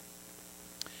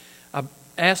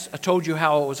I told you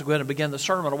how I was going to begin the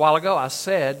sermon a while ago. I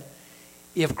said,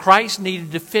 if Christ needed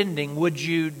defending, would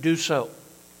you do so?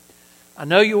 I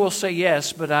know you will say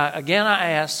yes, but I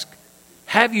ask,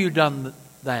 have you done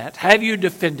that? Have you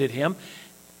defended him?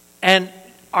 And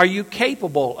are you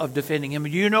capable of defending him? Do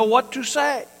you know what to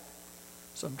say?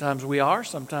 Sometimes we are,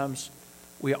 sometimes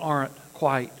we aren't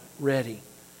quite ready.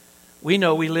 We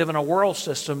know we live in a world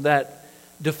system that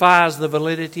defies the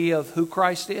validity of who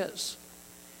Christ is.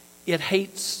 It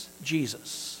hates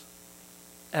Jesus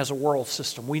as a world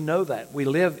system. We know that. We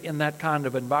live in that kind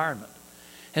of environment.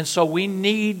 And so we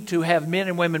need to have men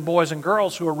and women, boys and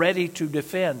girls who are ready to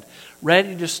defend,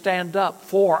 ready to stand up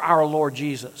for our Lord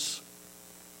Jesus.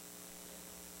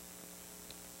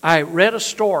 I read a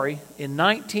story in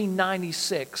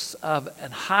 1996 of a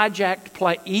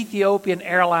hijacked Ethiopian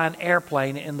airline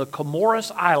airplane in the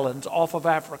Comoros Islands off of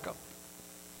Africa.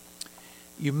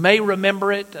 You may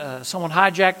remember it. Someone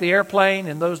hijacked the airplane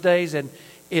in those days, and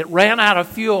it ran out of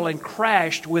fuel and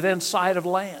crashed within sight of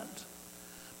land.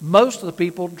 Most of the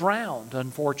people drowned,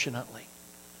 unfortunately.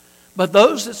 But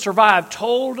those that survived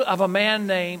told of a man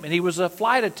named, and he was a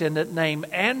flight attendant named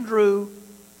Andrew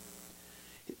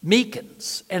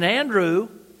Meekins. And Andrew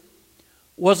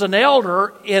was an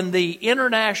elder in the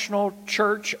International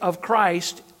Church of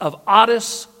Christ of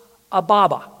Addis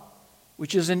Ababa,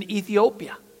 which is in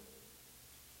Ethiopia.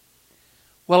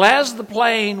 Well, as the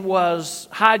plane was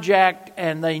hijacked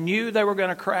and they knew they were going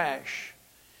to crash,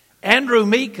 Andrew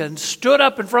Meekins stood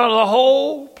up in front of the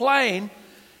whole plane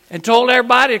and told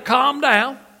everybody to calm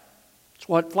down. That's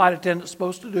what flight attendants are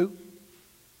supposed to do.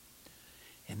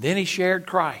 And then he shared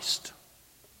Christ.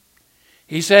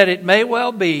 He said, it may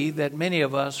well be that many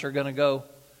of us are going to go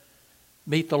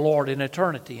meet the Lord in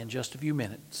eternity in just a few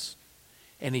minutes.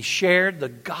 And he shared the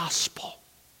gospel.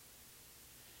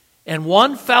 And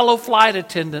one fellow flight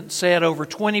attendant said over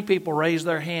 20 people raised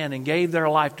their hand and gave their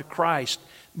life to Christ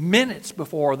minutes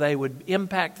before they would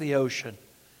impact the ocean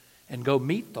and go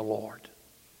meet the Lord.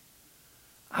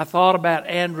 I thought about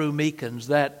Andrew Meekins,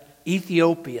 that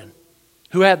Ethiopian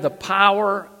who had the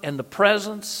power and the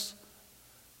presence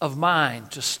of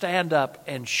mind to stand up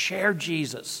and share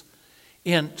Jesus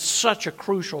in such a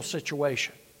crucial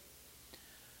situation.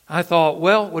 I thought,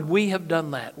 well, would we have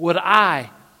done that? Would I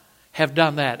have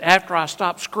done that after I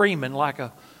stopped screaming like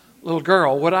a little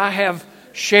girl? Would I have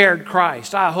shared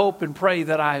Christ? I hope and pray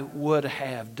that I would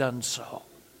have done so.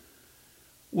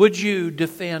 Would you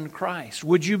defend Christ?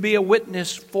 Would you be a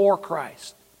witness for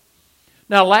Christ?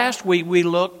 Now, last week we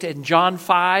looked at John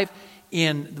 5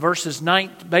 in verses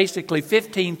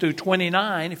 15 through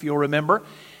 29, if you'll remember,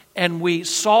 and we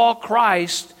saw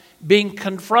Christ being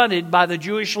confronted by the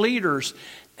Jewish leaders,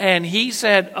 and he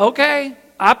said, okay,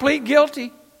 I plead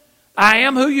guilty. I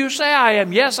am who you say I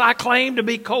am. Yes, I claim to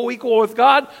be co-equal with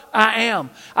God. I am.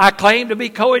 I claim to be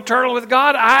co-eternal with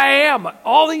God. I am.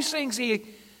 All these things he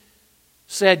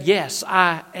said, yes,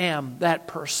 I am that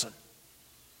person.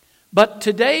 But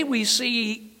today we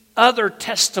see other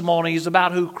testimonies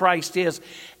about who Christ is.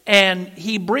 And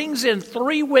he brings in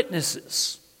three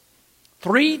witnesses.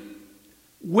 Three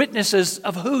witnesses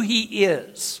of who he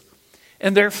is.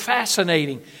 And they're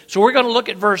fascinating. So we're going to look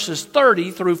at verses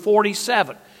 30 through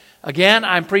 47. Again,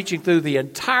 I'm preaching through the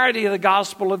entirety of the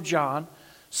Gospel of John.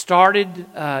 Started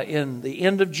in the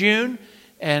end of June,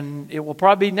 and it will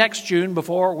probably be next June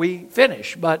before we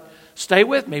finish. But stay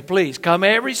with me, please. Come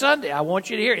every Sunday. I want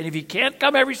you to hear it. And if you can't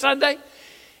come every Sunday,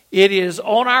 it is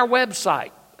on our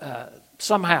website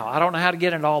somehow. I don't know how to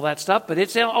get into all that stuff, but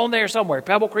it's on there somewhere.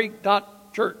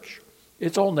 PebbleCreek.church.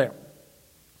 It's on there.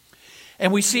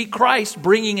 And we see Christ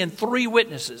bringing in three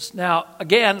witnesses. Now,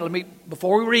 again,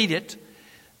 before we read it,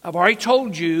 I've already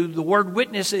told you the word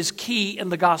witness is key in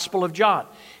the Gospel of John.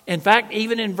 In fact,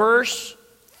 even in verse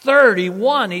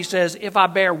 31, he says, if I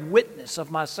bear witness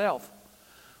of myself.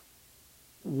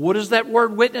 What is that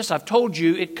word witness? I've told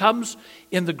you it comes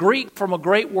in the Greek from a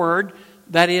great word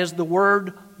that is the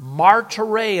word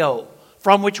martyreo,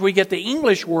 from which we get the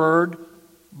English word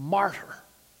martyr.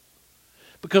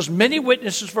 Because many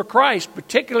witnesses for Christ,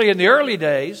 particularly in the early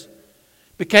days,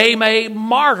 became a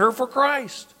martyr for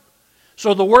Christ.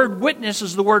 So the word witness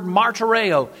is the word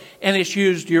martyreo, and it's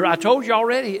used, I told you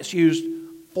already, it's used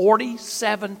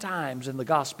 47 times in the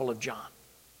Gospel of John.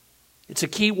 It's a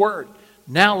key word.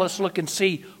 Now let's look and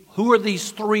see who are these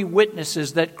three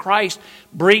witnesses that Christ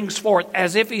brings forth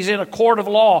as if he's in a court of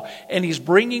law and he's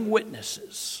bringing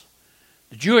witnesses.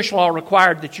 The Jewish law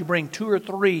required that you bring 2 or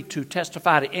 3 to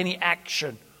testify to any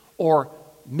action or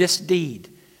misdeed.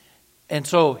 And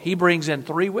so he brings in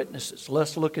 3 witnesses.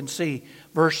 Let's look and see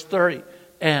verse 30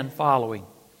 and following.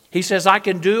 He says, I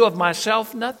can do of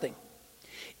myself nothing.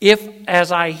 If,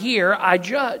 as I hear, I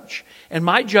judge, and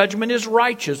my judgment is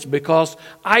righteous, because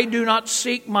I do not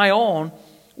seek my own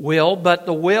will, but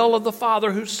the will of the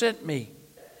Father who sent me.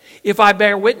 If I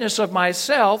bear witness of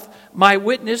myself, my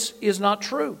witness is not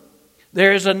true.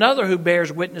 There is another who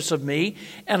bears witness of me,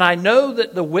 and I know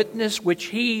that the witness which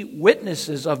he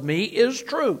witnesses of me is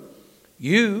true.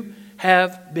 You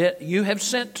have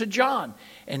sent to John,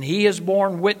 and he has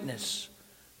borne witness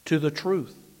to the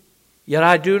truth. Yet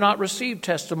I do not receive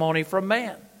testimony from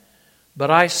man,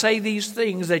 but I say these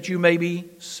things that you may be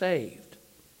saved.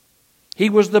 He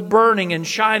was the burning and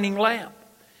shining lamp,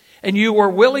 and you were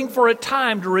willing for a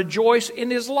time to rejoice in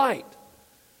his light.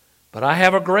 But I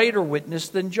have a greater witness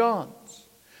than John's.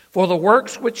 For the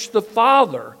works which the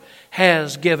Father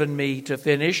has given me to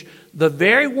finish, the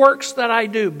very works that I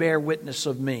do bear witness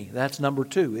of me. That's number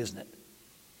 2, isn't it?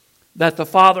 That the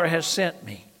Father has sent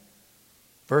me.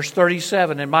 Verse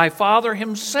 37, and my Father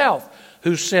himself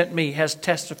who sent me has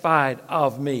testified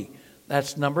of me.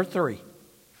 That's number 3.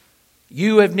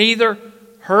 You have neither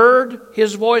heard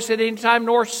his voice at any time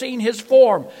nor seen his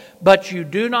form, but you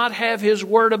do not have his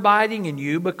word abiding in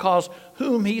you, because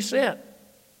whom he sent,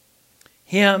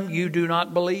 him you do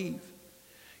not believe.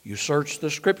 You search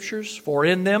the Scriptures, for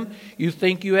in them you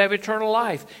think you have eternal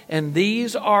life, and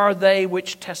these are they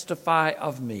which testify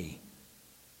of me.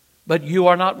 But you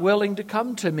are not willing to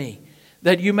come to me,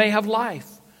 that you may have life.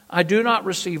 I do not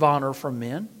receive honor from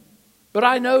men, but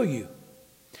I know you,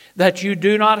 that you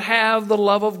do not have the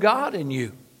love of God in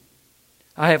you.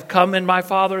 I have come in my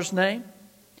Father's name,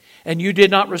 and you did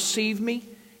not receive me.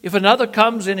 If another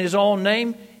comes in his own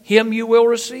name, him you will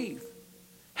receive.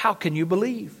 How can you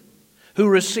believe, who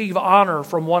receive honor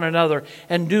from one another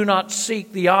and do not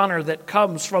seek the honor that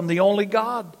comes from the only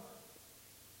God?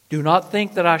 Do not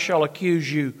think that I shall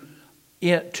accuse you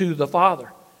to the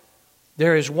Father.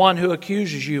 There is one who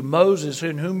accuses you, Moses,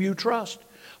 in whom you trust.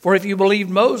 For if you believed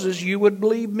Moses, you would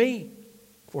believe me,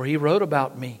 for he wrote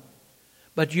about me.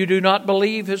 But you do not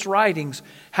believe his writings.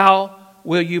 How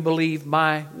will you believe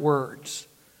my words?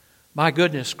 My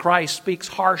goodness, Christ speaks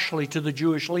harshly to the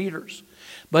Jewish leaders.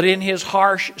 But in his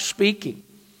harsh speaking,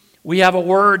 we have a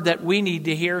word that we need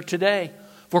to hear today.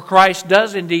 For Christ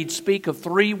does indeed speak of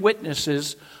 3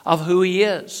 witnesses of who he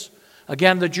is.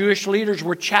 Again, the Jewish leaders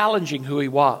were challenging who he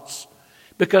was,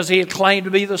 because he had claimed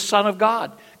to be the Son of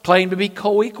God, claimed to be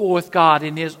co-equal with God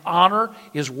in his honor,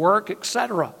 his work,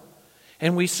 etc.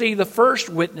 And we see the first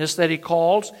witness that he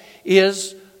calls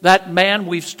is that man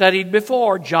we've studied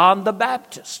before, John the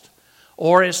Baptist,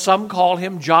 or as some call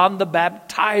him, John the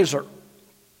Baptizer.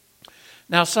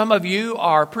 Now, some of you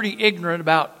are pretty ignorant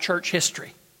about church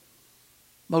history.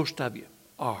 Most of you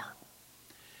are.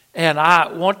 And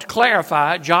I want to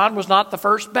clarify, John was not the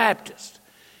first Baptist.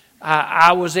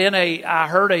 I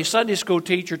heard a Sunday school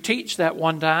teacher teach that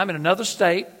one time in another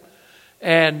state.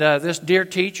 And this dear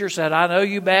teacher said, I know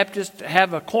you Baptists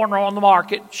have a corner on the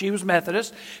market. She was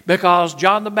Methodist, because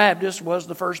John the Baptist was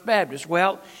the first Baptist.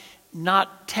 Well,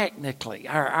 not technically.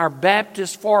 Our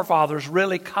Baptist forefathers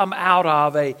really come out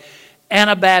of a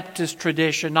Anabaptist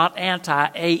tradition, not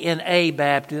anti-A-N-A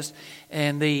Baptist,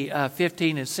 and the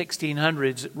 15 and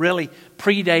 1600s, really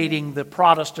predating the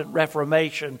Protestant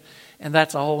Reformation, and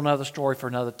that's a whole other story for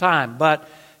another time. But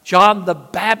John the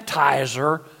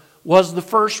Baptizer was the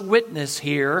first witness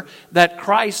here that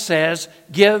Christ says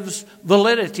gives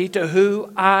validity to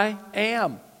who I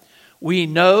am. We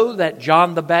know that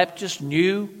John the Baptist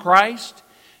knew Christ,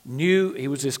 he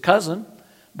was his cousin,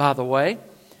 by the way.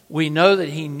 We know that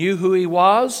he knew who he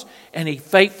was, and he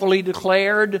faithfully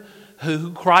declared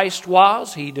who Christ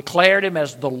was. He declared him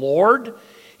as the Lord.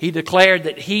 He declared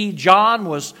that he, John,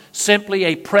 was simply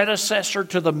a predecessor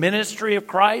to the ministry of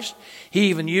Christ. He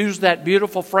even used that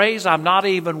beautiful phrase, I'm not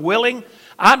even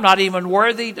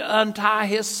worthy to untie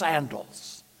his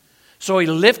sandals. So he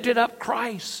lifted up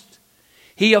Christ.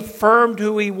 He affirmed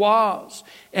who he was.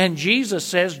 And Jesus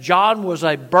says John was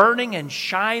a burning and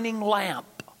shining lamp.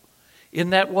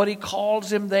 Isn't that what he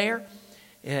calls him there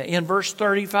in verse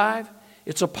 35?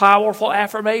 It's a powerful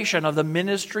affirmation of the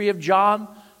ministry of John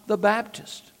the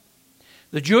Baptist.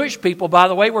 The Jewish people, by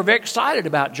the way, were very excited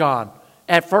about John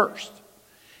at first.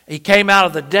 He came out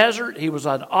of the desert. He was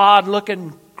an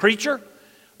odd-looking creature.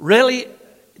 Really,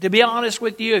 to be honest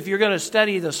with you, if you're going to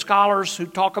study the scholars who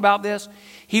talk about this,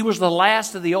 he was the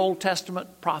last of the Old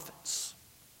Testament prophets.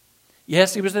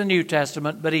 Yes, he was in the New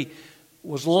Testament, but he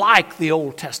was like the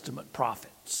Old Testament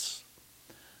prophets.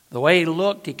 The way he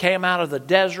looked, he came out of the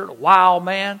desert, a wild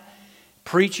man,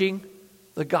 preaching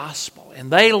the gospel.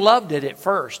 And they loved it at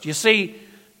first. You see,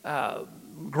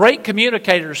 great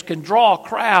communicators can draw a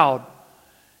crowd,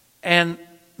 and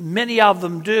many of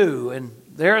them do. And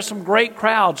there are some great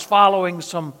crowds following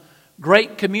some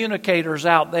great communicators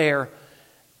out there.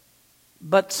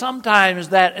 But sometimes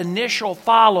that initial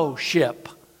fellowship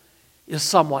is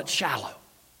somewhat shallow.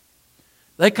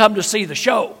 They come to see the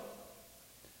show.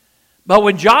 But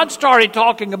when John started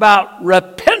talking about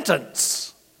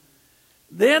repentance,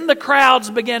 then the crowds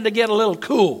began to get a little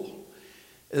cool.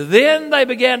 Then they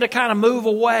began to kind of move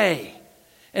away.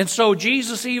 And so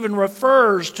Jesus even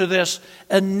refers to this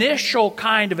initial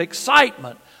kind of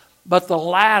excitement, but the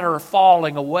latter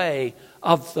falling away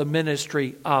of the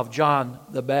ministry of John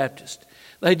the Baptist.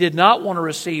 They did not want to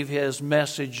receive his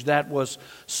message that was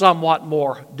somewhat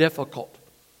more difficult.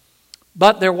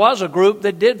 But there was a group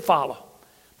that did follow.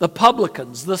 The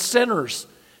publicans, the sinners,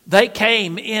 they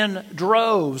came in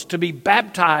droves to be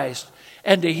baptized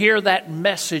and to hear that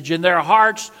message, and their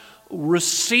hearts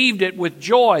received it with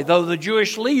joy, though the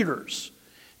Jewish leaders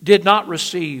did not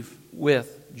receive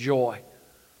with joy.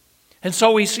 And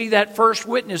so we see that first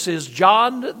witness is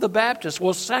John the Baptist.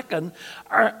 Well, second,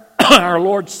 our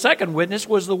Lord's second witness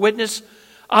was the witness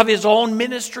of his own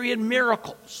ministry and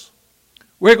miracles.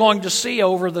 We're going to see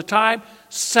over the time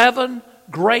 7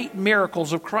 great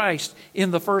miracles of Christ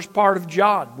in the first part of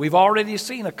John. We've already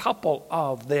seen a couple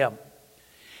of them.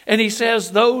 And he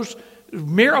says those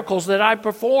miracles that I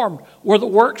performed were the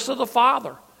works of the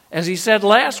Father. As he said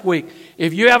last week,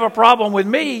 if you have a problem with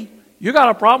me, you got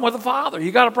a problem with the Father.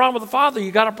 You got a problem with the Father,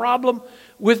 you got a problem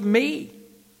with me.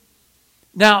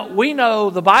 Now, we know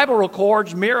the Bible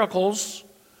records miracles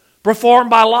performed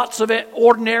by lots of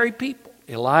ordinary people.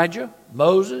 Elijah,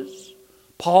 Moses,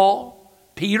 Paul,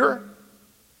 Peter.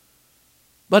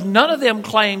 But none of them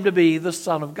claim to be the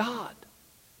Son of God.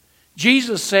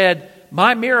 Jesus said,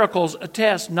 my miracles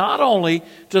attest not only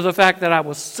to the fact that I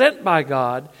was sent by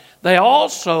God, they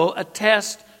also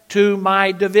attest to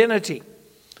my divinity.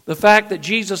 The fact that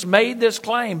Jesus made this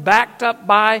claim, backed up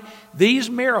by these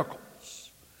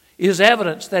miracles, is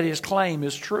evidence that his claim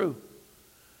is true.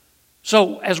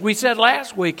 So, as we said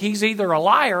last week, he's either a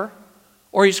liar,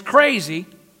 or he's crazy,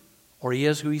 or he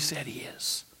is who he said he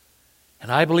is.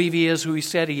 And I believe he is who he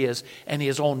said he is. And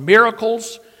his own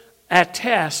miracles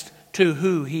attest to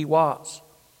who he was.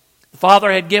 The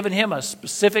Father had given him a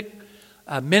specific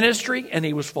ministry, and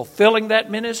he was fulfilling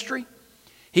that ministry.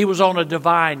 He was on a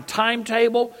divine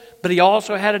timetable, but he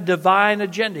also had a divine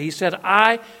agenda. He said,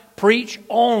 I preach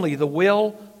only the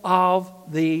will of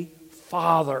the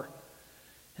Father.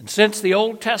 And since the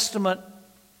Old Testament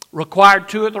required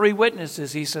 2 or 3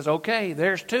 witnesses, he says, okay,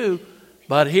 there's 2,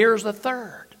 but here's the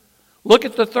third. Look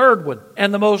at the third one,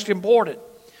 and the most important.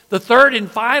 The third and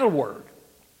final word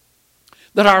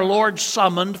that our Lord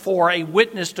summoned for a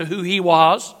witness to who he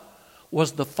was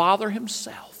the Father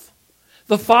himself.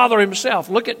 The Father himself.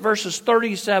 Look at verses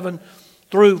 37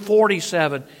 through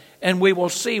 47, and we will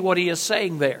see what he is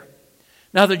saying there.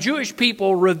 Now, the Jewish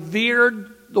people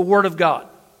revered the Word of God.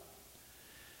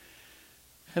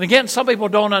 And again, some people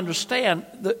don't understand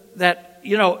that,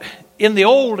 in the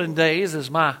olden days, as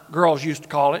my girls used to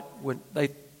call it, when they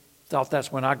thought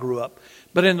that's when I grew up,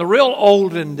 but in the real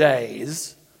olden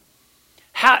days,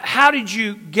 how did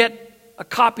you get a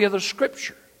copy of the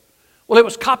Scripture? Well, it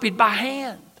was copied by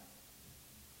hand.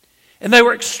 And they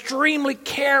were extremely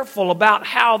careful about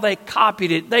how they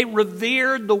copied it. They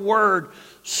revered the Word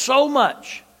so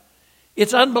much.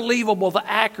 It's unbelievable the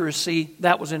accuracy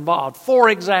that was involved. For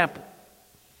example,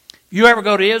 if you ever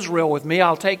go to Israel with me,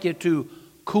 I'll take you to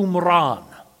Qumran.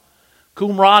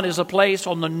 Qumran is a place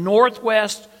on the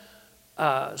northwest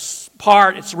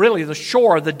part. It's really the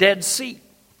shore of the Dead Sea.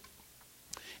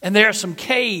 And there are some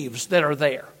caves that are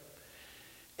there.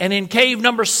 And in cave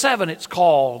number 7, it's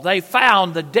called, they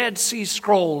found the Dead Sea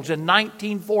Scrolls in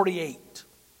 1948.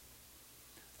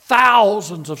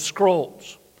 Thousands of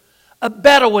scrolls. A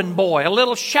Bedouin boy, a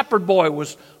little shepherd boy,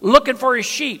 was looking for his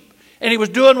sheep. And he was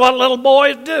doing what little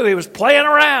boys do. He was playing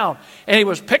around. And he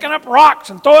was picking up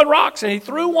rocks and throwing rocks. And he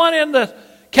threw one in the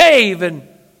cave, and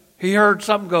he heard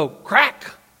something go crack.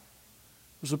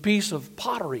 It was a piece of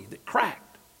pottery that cracked.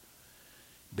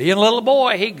 Being a little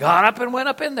boy, he got up and went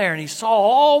up in there, and he saw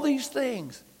all these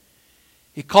things.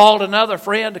 He called another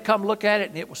friend to come look at it,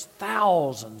 and it was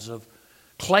thousands of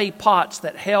clay pots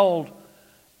that held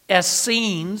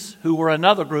Essenes, who were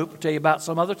another group, I'll tell you about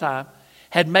some other time,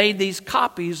 had made these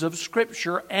copies of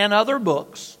Scripture and other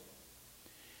books.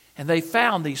 And they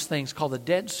found these things called the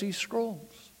Dead Sea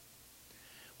Scrolls.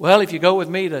 Well, if you go with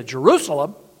me to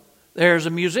Jerusalem, there's a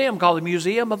museum called the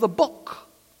Museum of the Book.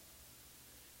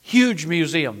 Huge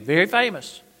museum, very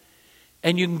famous.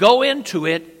 And you can go into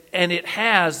it, and it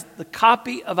has the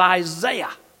copy of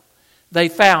Isaiah they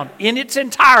found in its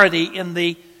entirety in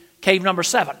the cave number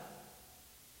 7.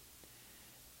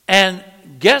 And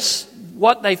guess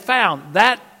what they found?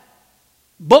 That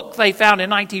book they found in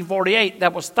 1948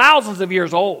 that was thousands of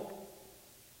years old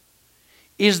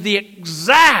is the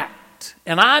exact,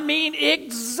 and I mean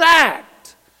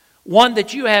exact, one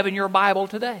that you have in your Bible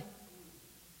today.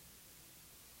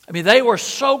 I mean, they were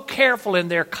so careful in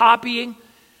their copying,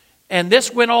 and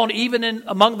this went on even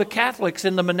among the Catholics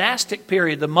in the monastic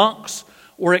period. The monks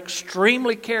were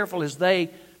extremely careful as they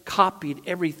copied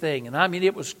everything. And I mean,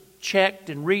 it was checked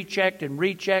and rechecked and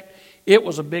rechecked. It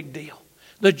was a big deal.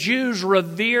 The Jews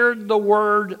revered the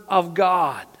Word of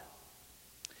God.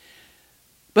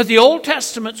 But the Old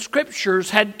Testament scriptures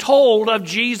had told of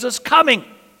Jesus coming.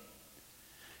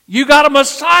 You got a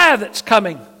Messiah that's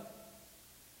coming.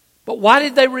 But why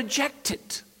did they reject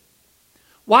it?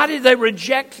 Why did they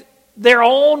reject their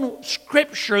own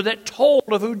scripture that told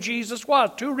of who Jesus was?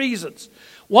 Two reasons.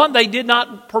 One, they did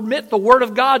not permit the Word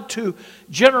of God to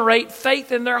generate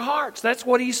faith in their hearts. That's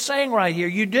what he's saying right here.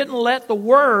 You didn't let the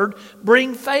Word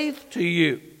bring faith to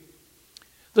you.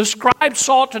 The scribes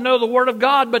sought to know the Word of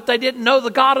God, but they didn't know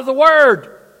the God of the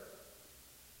Word.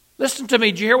 Listen to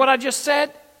me. Did you hear what I just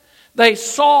said? They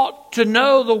sought to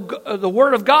know the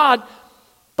Word of God,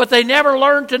 but they never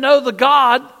learned to know the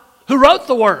God who wrote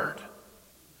the Word.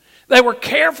 They were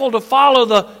careful to follow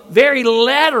the very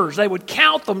letters. They would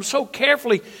count them so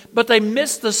carefully, but they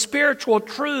missed the spiritual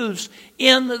truths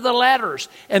in the letters.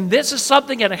 And this is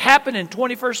something that happened in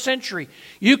 21st century.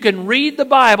 You can read the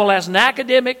Bible as an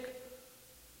academic,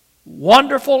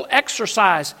 wonderful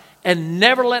exercise and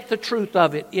never let the truth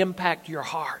of it impact your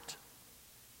heart.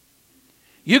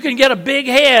 You can get a big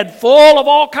head full of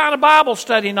all kind of Bible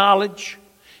study knowledge.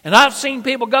 And I've seen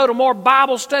people go to more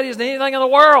Bible studies than anything in the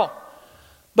world.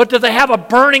 But do they have a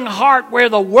burning heart where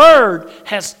the Word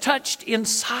has touched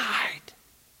inside?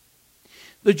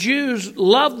 The Jews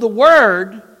loved the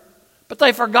Word, but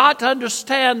they forgot to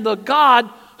understand the God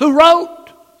who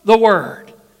wrote the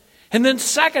Word. And then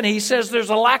second, he says there's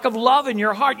a lack of love in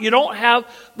your heart. You don't have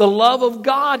the love of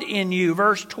God in you.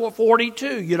 Verse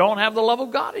 42, you don't have the love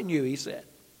of God in you, he said.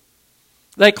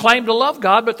 They claimed to love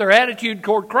God, but their attitude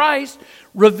toward Christ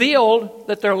revealed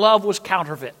that their love was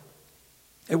counterfeit.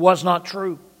 It was not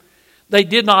true. They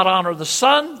did not honor the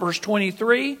Son, verse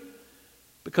 23,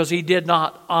 because he did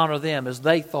not honor them as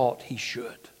they thought he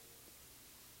should.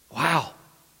 Wow.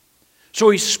 So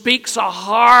he speaks a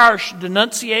harsh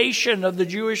denunciation of the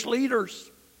Jewish leaders.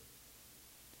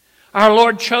 Our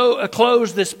Lord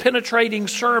closed this penetrating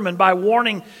sermon by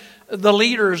warning the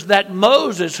leaders that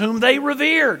Moses, whom they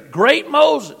revered, great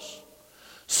Moses,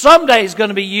 someday is going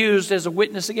to be used as a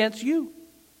witness against you.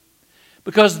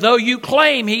 Because though you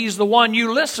claim he's the one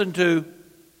you listen to,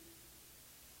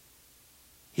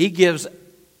 he gives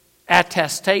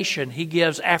attestation, he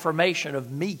gives affirmation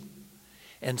of me.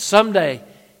 And someday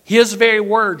his very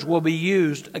words will be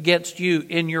used against you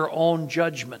in your own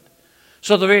judgment.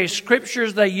 So the very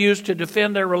scriptures they used to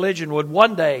defend their religion would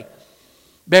one day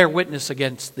bear witness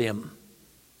against them.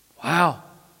 Wow.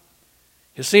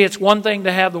 You see, it's one thing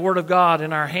to have the Word of God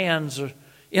in our hands, or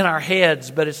in our heads,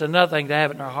 but it's another thing to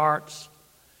have it in our hearts.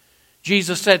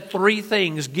 Jesus said 3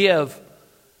 things give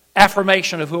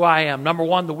affirmation of who I am. Number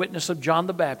 1, the witness of John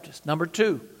the Baptist. Number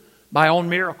 2, my own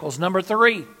miracles. Number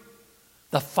 3,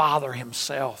 the Father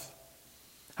himself.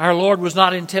 Our Lord was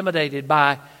not intimidated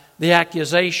by the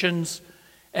accusations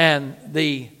and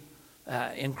the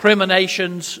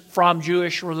incriminations from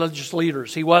Jewish religious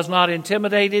leaders. He was not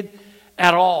intimidated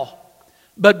at all.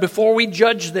 But before we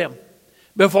judge them,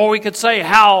 before we could say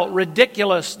how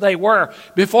ridiculous they were,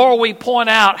 before we point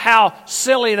out how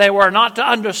silly they were not to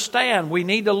understand, we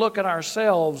need to look at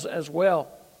ourselves as well.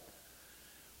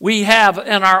 We have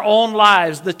in our own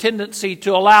lives the tendency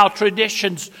to allow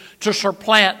traditions to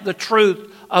supplant the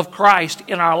truth of Christ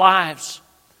in our lives.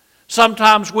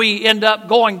 Sometimes we end up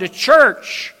going to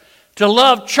church to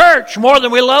love church more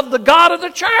than we love the God of the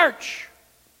church.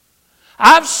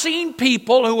 I've seen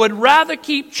people who would rather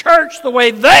keep church the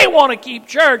way they want to keep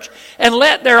church and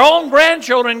let their own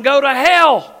grandchildren go to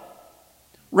hell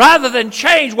rather than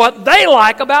change what they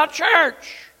like about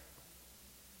church.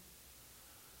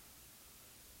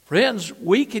 Friends,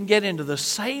 we can get into the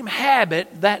same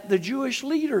habit that the Jewish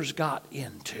leaders got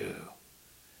into.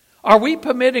 Are we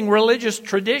permitting religious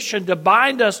tradition to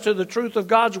bind us to the truth of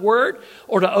God's Word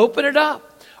or to open it up?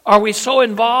 Are we so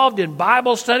involved in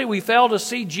Bible study we fail to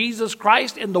see Jesus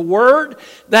Christ in the Word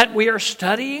that we are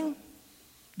studying?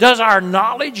 Does our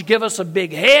knowledge give us a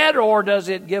big head or does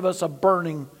it give us a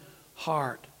burning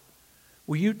heart?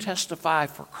 Will you testify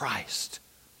for Christ?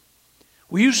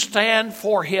 Will you stand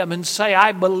for Him and say,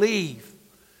 I believe,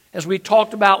 as we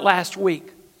talked about last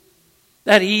week,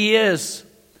 that He is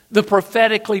the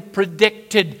prophetically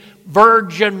predicted,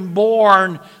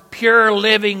 virgin-born, pure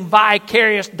living,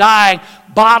 vicarious dying,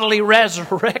 bodily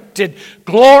resurrected,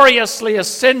 gloriously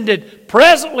ascended,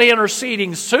 presently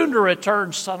interceding, soon to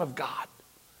return Son of God.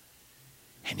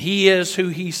 And He is who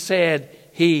He said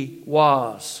He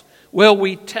was. Will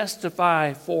we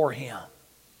testify for Him?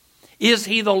 Is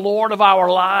He the Lord of our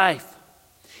life?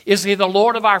 Is He the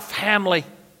Lord of our family?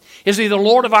 Is He the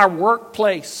Lord of our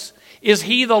workplace? Is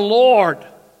He the Lord?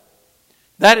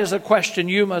 That is a question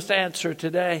you must answer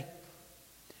today.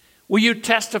 Will you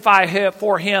testify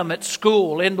for Him at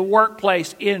school, in the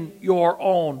workplace, in your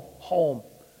own home?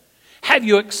 Have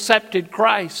you accepted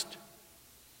Christ?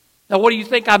 Now, what do you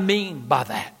think I mean by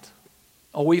that?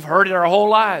 Oh, we've heard it our whole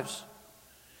lives.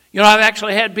 You know, I've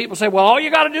actually had people say, well, all you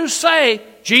got to do is say,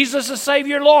 Jesus is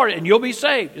Savior and Lord, and you'll be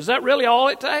saved. Is that really all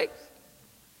it takes?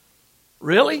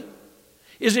 Really?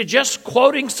 Is it just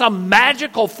quoting some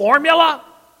magical formula?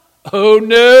 Oh,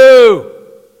 no.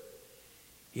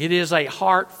 It is a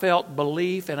heartfelt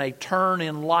belief and a turn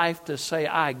in life to say,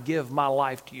 I give my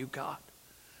life to you, God.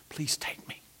 Please take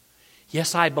me.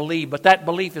 Yes, I believe, but that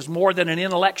belief is more than an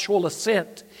intellectual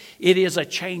assent. It is a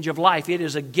change of life. It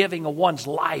is a giving of one's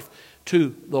life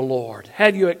to the Lord.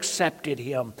 Have you accepted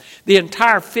Him? The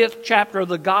entire 5th chapter of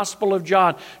the Gospel of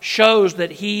John shows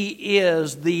that He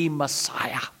is the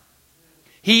Messiah.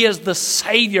 He is the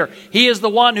Savior. He is the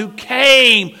one who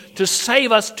came to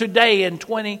save us today in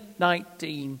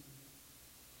 2019.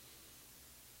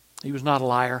 He was not a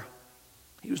liar.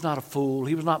 He was not a fool.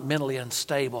 He was not mentally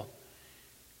unstable.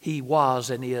 He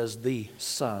was and is the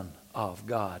Son of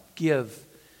God. Give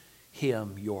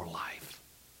Him your life.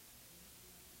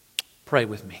 Pray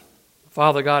with me.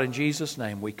 Father God, in Jesus'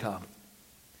 name we come.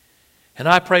 And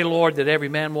I pray, Lord, that every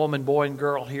man, woman, boy, and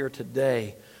girl here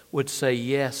today would say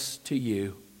yes to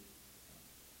you.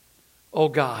 Oh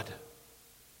God,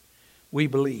 we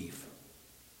believe.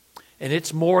 And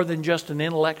it's more than just an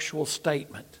intellectual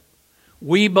statement.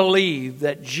 We believe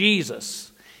that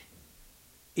Jesus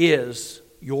is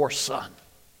your Son,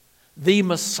 the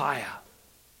Messiah.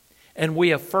 And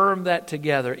we affirm that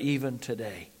together even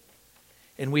today.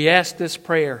 And we ask this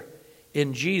prayer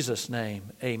in Jesus' name,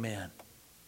 amen.